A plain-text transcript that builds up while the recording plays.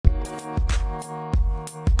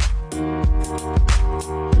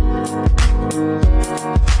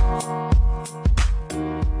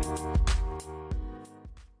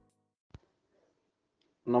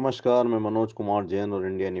नमस्कार, मैं मनोज कुमार जैन और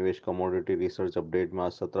इंडिया निवेश कमोडिटी रिसर्च अपडेट में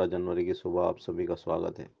आज 17 जनवरी की सुबह आप सभी का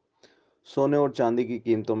स्वागत है। सोने और चांदी की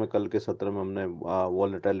कीमतों में कल के सत्र में हमने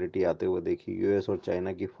वॉलेटिलिटी आते हुए देखी। यूएस और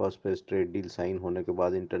चाइना की first phase trade deal sign होने के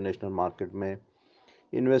बाद इंटरनेशनल मार्केट में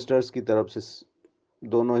इन्वेस्टर्स की तरफ से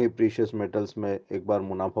दोनों ही प्रीशियस मेटल्स में एक बार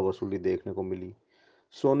मुनाफा वसूली देखने को मिली।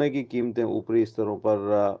 सोने की कीमतें ऊपरी स्तरों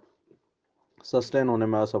पर सस्टेन होने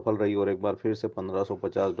में असफल रही और एक बार फिर से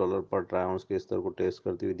 $1550 पर ट्राई आउंस के स्तर को टेस्ट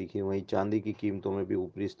करती हुई दिखी। वहीं चांदी की कीमतों में भी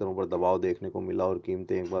ऊपरी स्तरों पर दबाव देखने को मिला और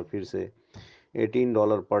कीमतें एक बार फिर से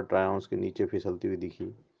 $18 पर ट्राई आउंस के नीचे फिसलती हुई दिखी।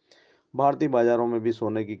 भारतीय बाजारों में भी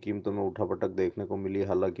सोने की कीमतों में उठापटक देखने को मिली।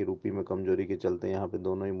 हालांकि रुपये में कमजोरी के चलते यहाँ पे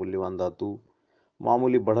दोनों ही मूल्यवान धातु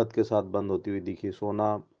मामूली बढ़त के साथ बंद होती हुई दिखी।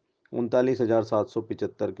 सोना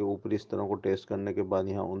 39,775 के ऊपरी स्तरों को टेस्ट करने के बाद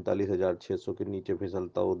यहाँ 39,600 के नीचे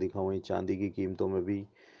फिसलता हुआ दिखा। वहीं चांदी की कीमतों में भी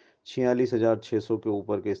 46,600 के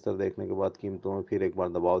ऊपर के स्तर देखने के बाद कीमतों में फिर एक बार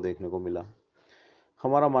दबाव देखने को मिला।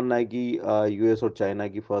 हमारा मानना है कि यूएस और चाइना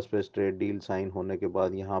की first phase trade deal sign होने के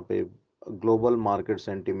बाद यहाँ पे ग्लोबल मार्केट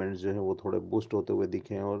सेंटिमेंट्स जो है वो थोड़े बूस्ट होते हुए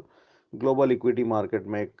दिखे हैं और ग्लोबल इक्विटी मार्केट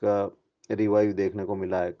में एक रिवाइव देखने को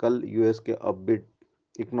मिला है। कल यूएस के अपबीट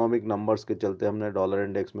इकोनॉमिक नंबर्स के चलते हमने डॉलर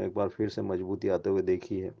इंडेक्स में एक बार फिर से मजबूती आते हुए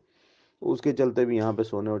देखी है। उसके चलते भी यहाँ पे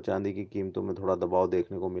सोने और चांदी की कीमतों में थोड़ा दबाव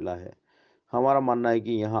देखने को मिला है। हमारा मानना है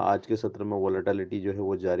कि यहाँ आज के सत्र में वोलेटिलिटी जो है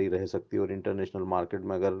वो जारी रह सकती है और इंटरनेशनल मार्केट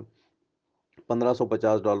में अगर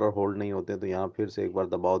 $1550 होल्ड नहीं होते तो यहाँ फिर से एक बार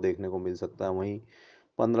दबाव देखने को मिल सकता है। वहीं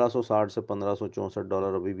 1560 से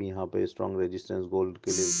 $1564 अभी भी यहाँ पे स्ट्रॉन्ग रेजिस्टेंस गोल्ड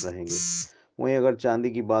के लिए रहेंगे। वहीं अगर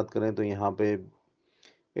चांदी की बात करें तो यहाँ पे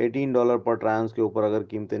 $18 पर ट्रांस के ऊपर अगर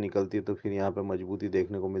कीमतें निकलती है तो फिर यहाँ पे मजबूती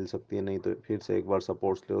देखने को मिल सकती है। नहीं तो फिर से एक बार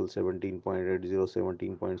सपोर्ट्स लेवल 17.80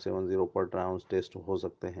 17.70 पर ट्रांस टेस्ट हो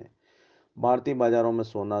सकते हैं। भारतीय बाजारों में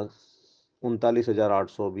सोना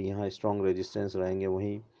 39,800 भी यहाँ स्ट्रॉन्ग रेजिस्टेंस रहेंगे।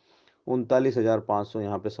 वहीं 39,500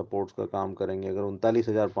 यहाँ पे सपोर्ट्स का काम करेंगे। अगर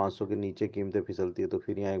 39,500 के नीचे कीमतें फिसलती है तो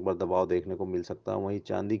फिर यहाँ एक बार दबाव देखने को मिल सकता है। वहीं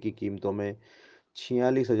चांदी की कीमतों में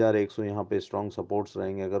 46,100 यहाँ पे स्ट्रॉन्ग सपोर्ट्स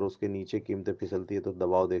रहेंगे। अगर उसके नीचे कीमतें फिसलती है तो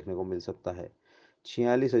दबाव देखने को मिल सकता है।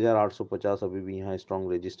 46,850 अभी भी यहाँ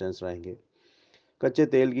स्ट्रॉन्ग रेजिस्टेंस रहेंगे। कच्चे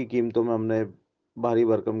तेल की कीमतों में हमने भारी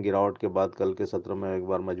भरकम गिरावट के बाद कल के सत्र में एक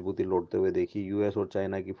बार मजबूती लौटते हुए देखी। यूएस और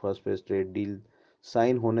चाइना की first phase trade deal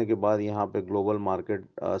sign होने के बाद यहाँ पे ग्लोबल मार्केट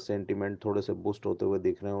सेंटीमेंट थोड़े से बूस्ट होते हुए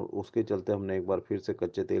दिख रहे हैं और उसके चलते हमने एक बार फिर से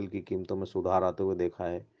कच्चे तेल की कीमतों में सुधार आते हुए देखा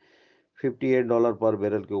है। $58 पर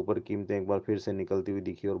बैरल के ऊपर कीमतें एक बार फिर से निकलती हुई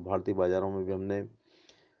दिखी और भारतीय बाजारों में भी हमने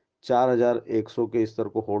 4,100 के स्तर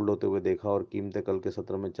को होल्ड होते हुए देखा और कीमतें कल के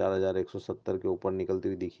सत्र में 4,170 के ऊपर निकलती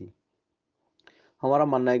हुई दिखी। हमारा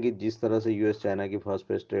मानना है कि जिस तरह से यूएस चाइना की first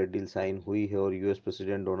phase trade deal sign हुई है और यूएस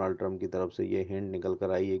प्रेसिडेंट डोनाल्ड ट्रंप की तरफ से ये हिंट निकल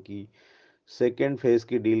कर आई है कि सेकेंड फेज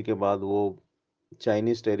की डील के बाद वो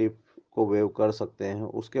चाइनीज टैरिफ को वेव कर सकते हैं,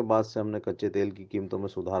 उसके बाद से हमने कच्चे तेल की कीमतों में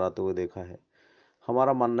सुधार आते हुए देखा है।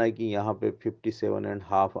 हमारा मानना है कि यहाँ पे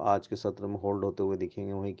 57.5 आज के सत्र में होल्ड होते हुए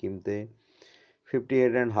दिखेंगे। वहीं कीमतें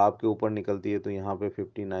 58.5 के ऊपर निकलती है तो यहाँ पे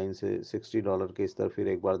 59 से $60 के स्तर फिर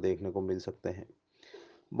एक बार देखने को मिल सकते हैं।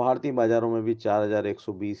 भारतीय बाजारों में भी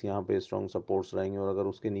 4,120 यहाँ पे स्ट्रॉन्ग सपोर्ट्स रहेंगे और अगर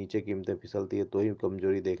उसके नीचे कीमतें फिसलती है तो ही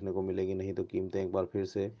कमजोरी देखने को मिलेगी। नहीं तो कीमतें एक बार फिर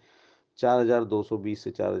से 4,220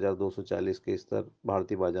 से 4,240 के स्तर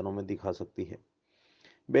भारतीय बाजारों में दिखा सकती है।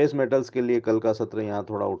 बेस मेटल्स के लिए कल का सत्र यहाँ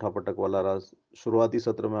थोड़ा उठापटक वाला रहा। शुरुआती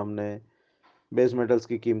सत्र में हमने बेस मेटल्स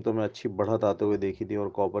की कीमतों में अच्छी बढ़त आते हुए देखी थी और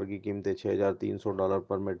कॉपर की कीमतें $6,300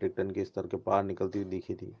 पर मीट्रिक टन के स्तर के पार निकलती हुई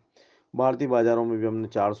दिखी थी। भारतीय बाजारों में भी हमने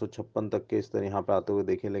 456 तक के स्तर यहाँ पे आते हुए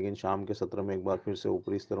देखे, लेकिन शाम के सत्र में एक बार फिर से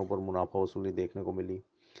ऊपरी स्तरों पर मुनाफा वसूली देखने को मिली।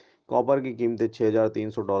 कॉपर की कीमतें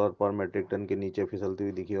 $6,300 पर मीट्रिक टन के नीचे फिसलती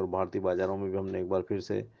हुई दिखी और भारतीय बाजारों में भी हमने एक बार फिर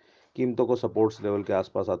से कीमतों को सपोर्ट्स लेवल के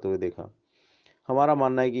आसपास आते हुए देखा। हमारा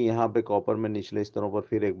मानना है कि यहाँ पे कॉपर में निचले स्तरों पर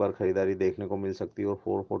फिर एक बार खरीदारी देखने को मिल सकती है और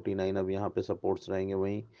 449 अब यहाँ पे सपोर्ट्स रहेंगे।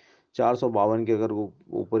 वहीं 452 के अगर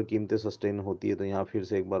ऊपर कीमतें सस्टेन होती है तो यहाँ फिर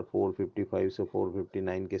से एक बार 455 से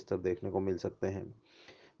 459 के स्तर देखने को मिल सकते हैं।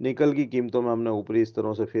 निकल की कीमतों में हमने ऊपरी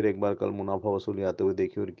स्तरों से फिर एक बार कल मुनाफा वसूली आते हुए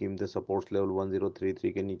देखी और कीमतें सपोर्ट्स लेवल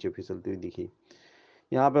 1033 के नीचे फिसलती हुई दिखी।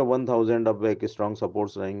 यहाँ पे 1000 अब एक स्ट्रॉन्ग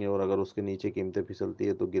सपोर्ट्स रहेंगे और अगर उसके नीचे कीमतें फिसलती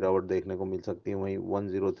है तो गिरावट देखने को मिल सकती है। वहीं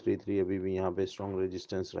 1033 अभी भी यहाँ पे स्ट्रॉन्ग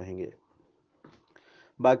रेजिस्टेंस रहेंगे।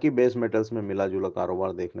 बाकी बेस मेटल्स में मिला जुला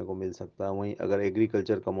कारोबार देखने को मिल सकता है। वहीं अगर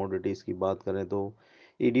एग्रीकल्चर कमोडिटीज़ की बात करें तो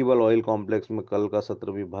एडिबल ऑयल कॉम्प्लेक्स में कल का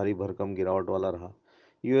सत्र भी भारी भरकम गिरावट वाला रहा।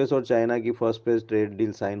 यूएस और चाइना की first phase trade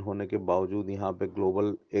deal sign होने के बावजूद यहाँ पे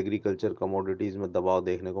ग्लोबल एग्रीकल्चर कमोडिटीज़ में दबाव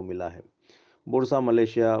देखने को मिला है। बुर्सा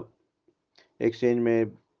मलेशिया एक्सचेंज में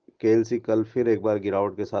केएलसी कल फिर एक बार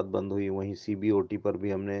गिरावट के साथ बंद हुई। वहीं सीबीओटी पर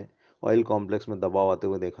भी हमने ऑयल कॉम्प्लेक्स में दबाव आते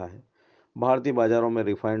हुए देखा है। भारतीय बाजारों में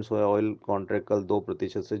रिफाइंड सोया ऑयल कॉन्ट्रैक्ट कल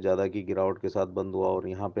 2% से ज़्यादा की गिरावट के साथ बंद हुआ और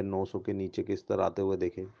यहाँ पे 900 के नीचे के स्तर आते हुए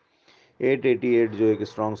देखे। 888 जो एक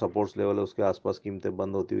स्ट्रॉन्ग सपोर्ट्स लेवल है उसके आसपास कीमतें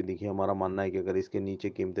बंद होती हुई दिखी। हमारा मानना है कि अगर इसके नीचे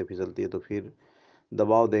कीमतें फिसलती है तो फिर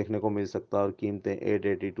दबाव देखने को मिल सकता है और कीमतें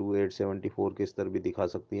 882 874 के स्तर भी दिखा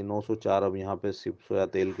सकती है। 904 अब यहाँ पे सिर्फ सोया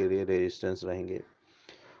तेल के लिए रेजिस्टेंस रहेंगे।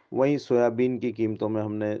 वहीं सोयाबीन की कीमतों में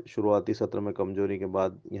हमने शुरुआती सत्र में कमजोरी के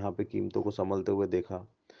बाद यहाँ पे कीमतों को संभलते हुए देखा।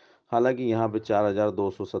 हालांकि यहाँ पे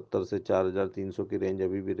 4270 से 4300 की रेंज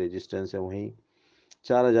अभी भी रेजिस्टेंस है। वहीं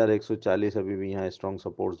 4140 अभी भी यहाँ स्ट्रॉन्ग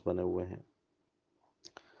सपोर्ट्स बने हुए हैं।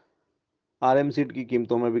 आरएम सीड की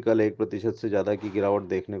कीमतों में भी कल 1% से ज़्यादा की गिरावट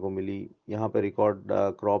देखने को मिली। यहाँ पे रिकॉर्ड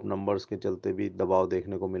क्रॉप नंबर्स के चलते भी दबाव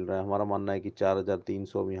देखने को मिल रहा है। हमारा मानना है कि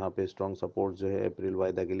 4300 अब यहाँ पे स्ट्रॉन्ग सपोर्ट जो है अप्रैल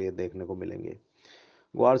वायदा के लिए देखने को मिलेंगे।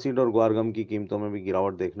 ग्वार सीड और ग्वार गम की कीमतों में भी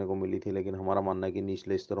गिरावट देखने को मिली थी, लेकिन हमारा मानना है कि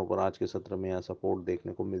निचले स्तरों पर आज के सत्र में यहाँ सपोर्ट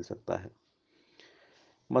देखने को मिल सकता है।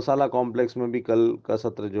 मसाला कॉम्प्लेक्स में भी कल का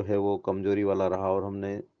सत्र जो है वो कमजोरी वाला रहा और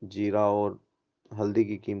हमने जीरा और हल्दी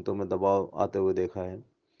की कीमतों में दबाव आते हुए देखा है।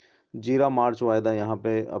 जीरा मार्च वायदा यहाँ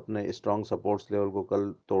पे अपने स्ट्रॉन्ग सपोर्ट्स लेवल को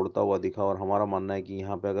कल तोड़ता हुआ दिखा और हमारा मानना है कि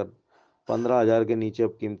यहाँ पे अगर 15,000 के नीचे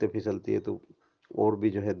अब कीमतें फिसलती है तो और भी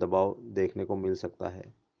जो है दबाव देखने को मिल सकता है।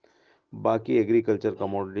 बाकी एग्रीकल्चर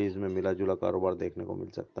कमोडिटीज़ में मिला जुला कारोबार देखने को मिल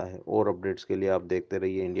सकता है। और अपडेट्स के लिए आप देखते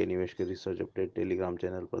रहिए इंडिया निवेश के रिसर्च अपडेट टेलीग्राम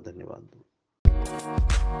चैनल पर। धन्यवाद।